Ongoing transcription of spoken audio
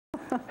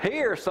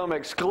Here's some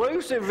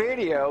exclusive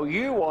video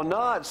you will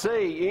not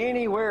see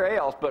anywhere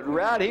else but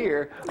right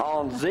here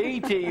on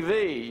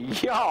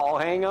ZTV. Y'all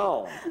hang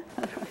on.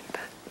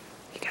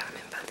 You got them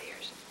in both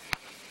ears.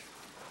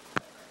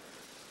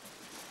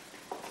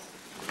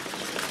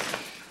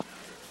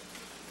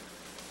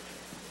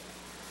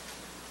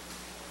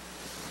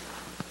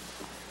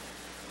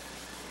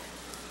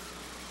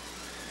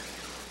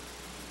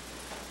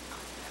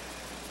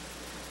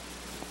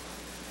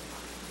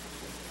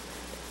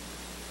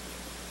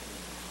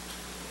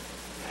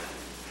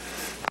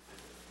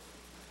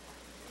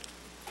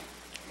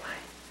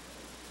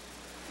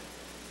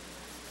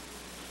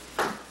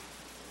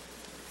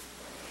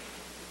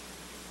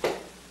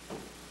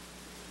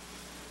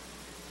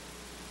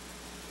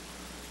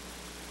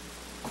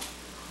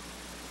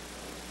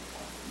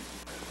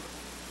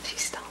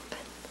 She's stomping.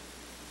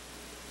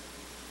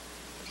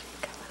 She's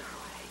coming our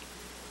way.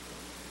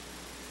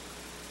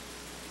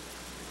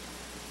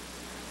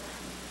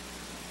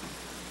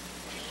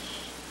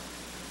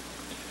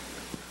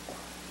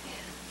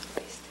 Yeah,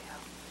 be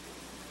still.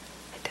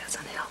 It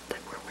doesn't help that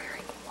we're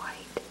wearing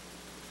white.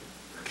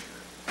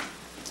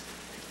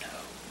 No,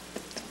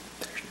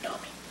 there's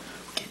numbing.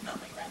 Get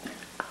numbing right there.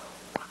 Oh,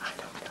 well, I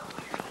don't know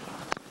where he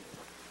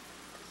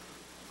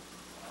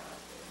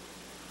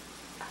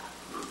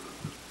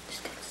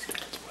is.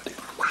 That's what it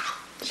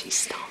is. She's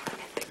stomping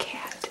at the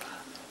cat.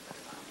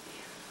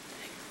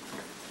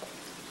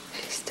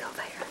 She's still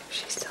there.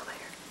 She's still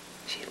there.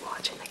 She's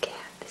watching the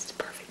cat. This is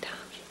the perfect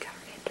time. She's got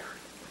her head turned.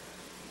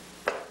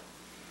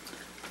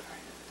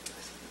 Alright,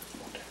 listen,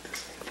 won't take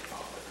this thing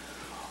off.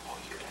 All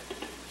you have to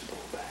do is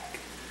pull back.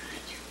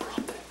 You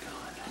brought that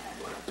gun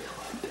and put a bill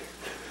up there.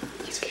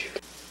 You shoot.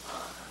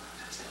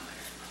 It's still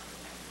there.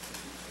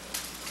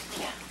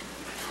 Yeah.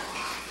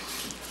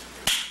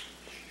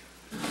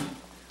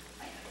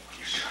 Man,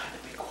 you're trying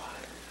to be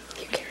quiet.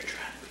 You can't. You're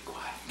trying to be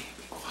quiet. You can't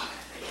be quiet.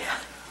 Yeah.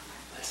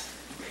 Listen.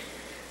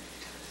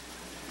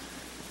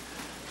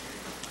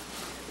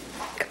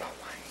 Come on,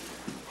 Mike.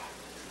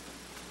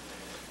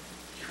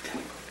 You gotta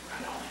put it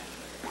right on it.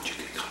 Once you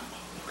get caught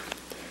up, look.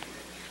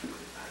 You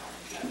put it right on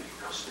it. You gotta be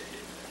real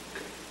steady.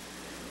 Okay?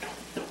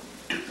 Don't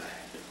do that.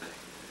 Okay?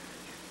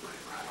 You put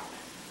it right on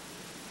it.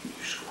 And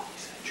you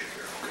squeeze that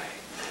trigger, okay?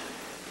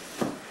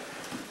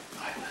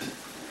 Alright, listen.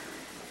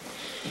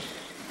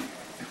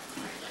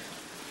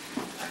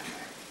 Okay.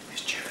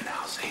 It's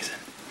juvenile season.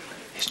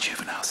 It's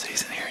juvenile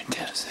season here in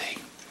Tennessee.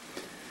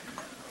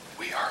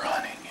 We are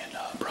hunting in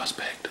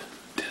Prospect,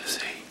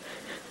 Tennessee.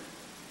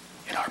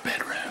 In our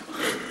bedroom.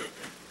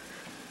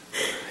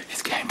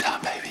 It's game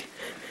time, baby.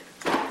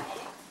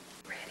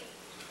 Ready?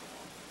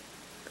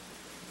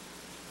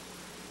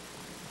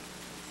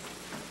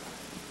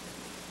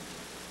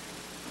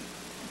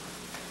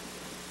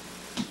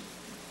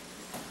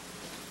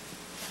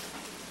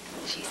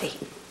 She's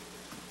eating.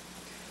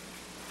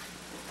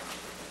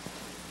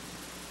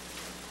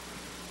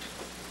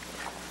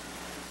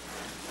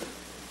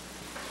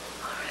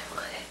 All right,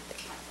 let it.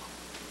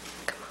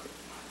 Come on.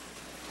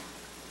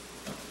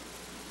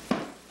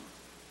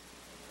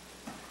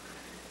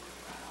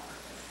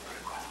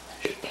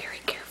 Be very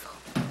careful.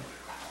 Put it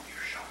right on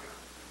your shoulder.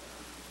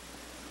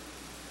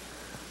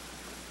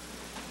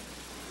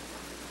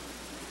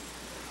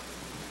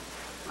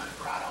 Put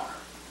it right on her.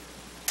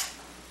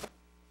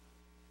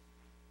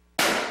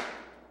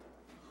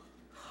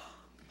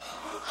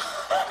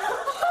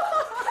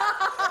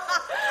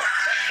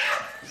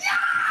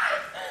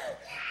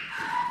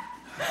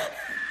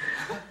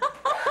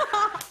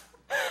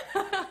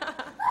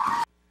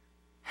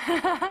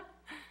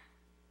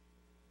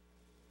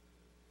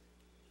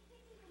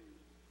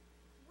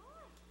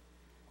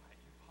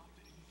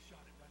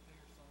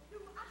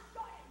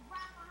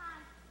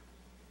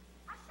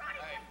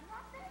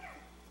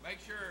 Make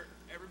sure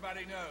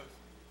everybody knows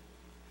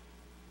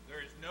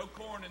there is no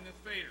corn in this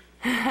feeder.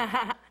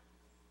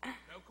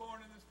 No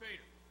corn in this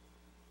feeder.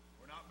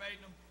 We're not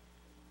baiting them.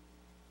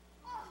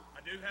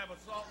 I do have a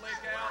salt lick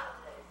out,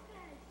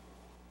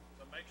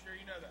 so make sure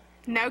you know that.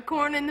 No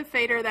corn in the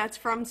feeder, that's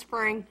from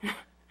spring.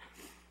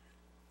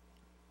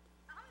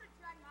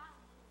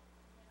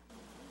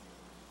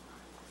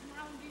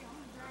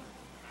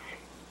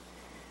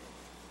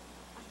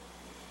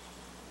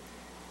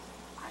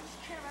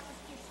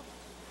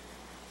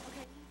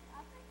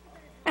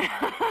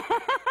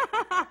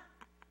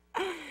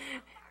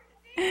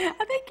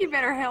 I think you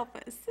better help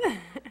us.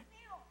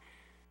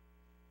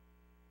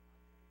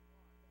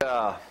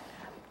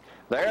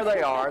 There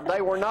they are.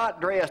 They were not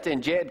dressed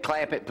in Jed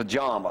Clampett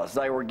pajamas.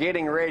 They were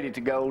getting ready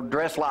to go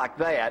dressed like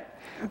that.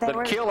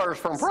 The killers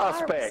from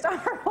Prospect.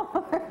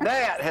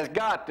 That has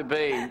got to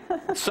be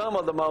some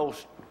of the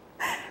most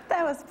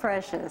That was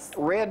precious.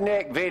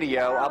 redneck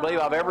video I believe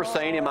I've ever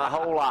seen in my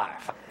whole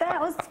life. That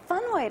was a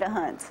fun way to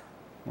hunt.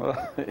 Well,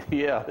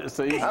 yeah, it's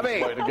the easiest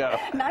way to go.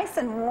 Nice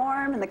and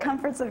warm in the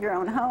comforts of your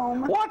own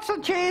home. What's the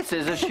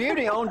chances of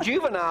shooting on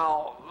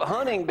juvenile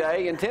hunting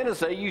day in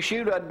Tennessee? You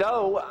shoot a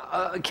doe,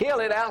 kill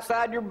it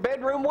outside your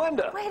bedroom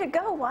window. Way to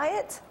go,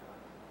 Wyatt.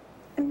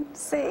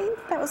 See,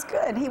 that was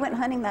good. He went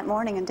hunting that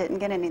morning and didn't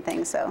get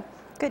anything, so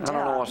good job. I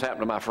don't know what's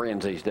happened to my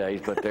friends these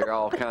days, but they're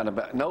all kind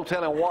of, no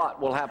telling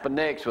what will happen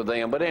next with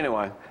them. But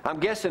anyway, I'm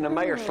guessing the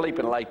mayor's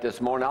sleeping late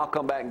this morning. I'll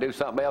come back and do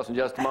something else in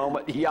just a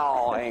moment.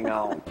 Y'all hang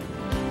on.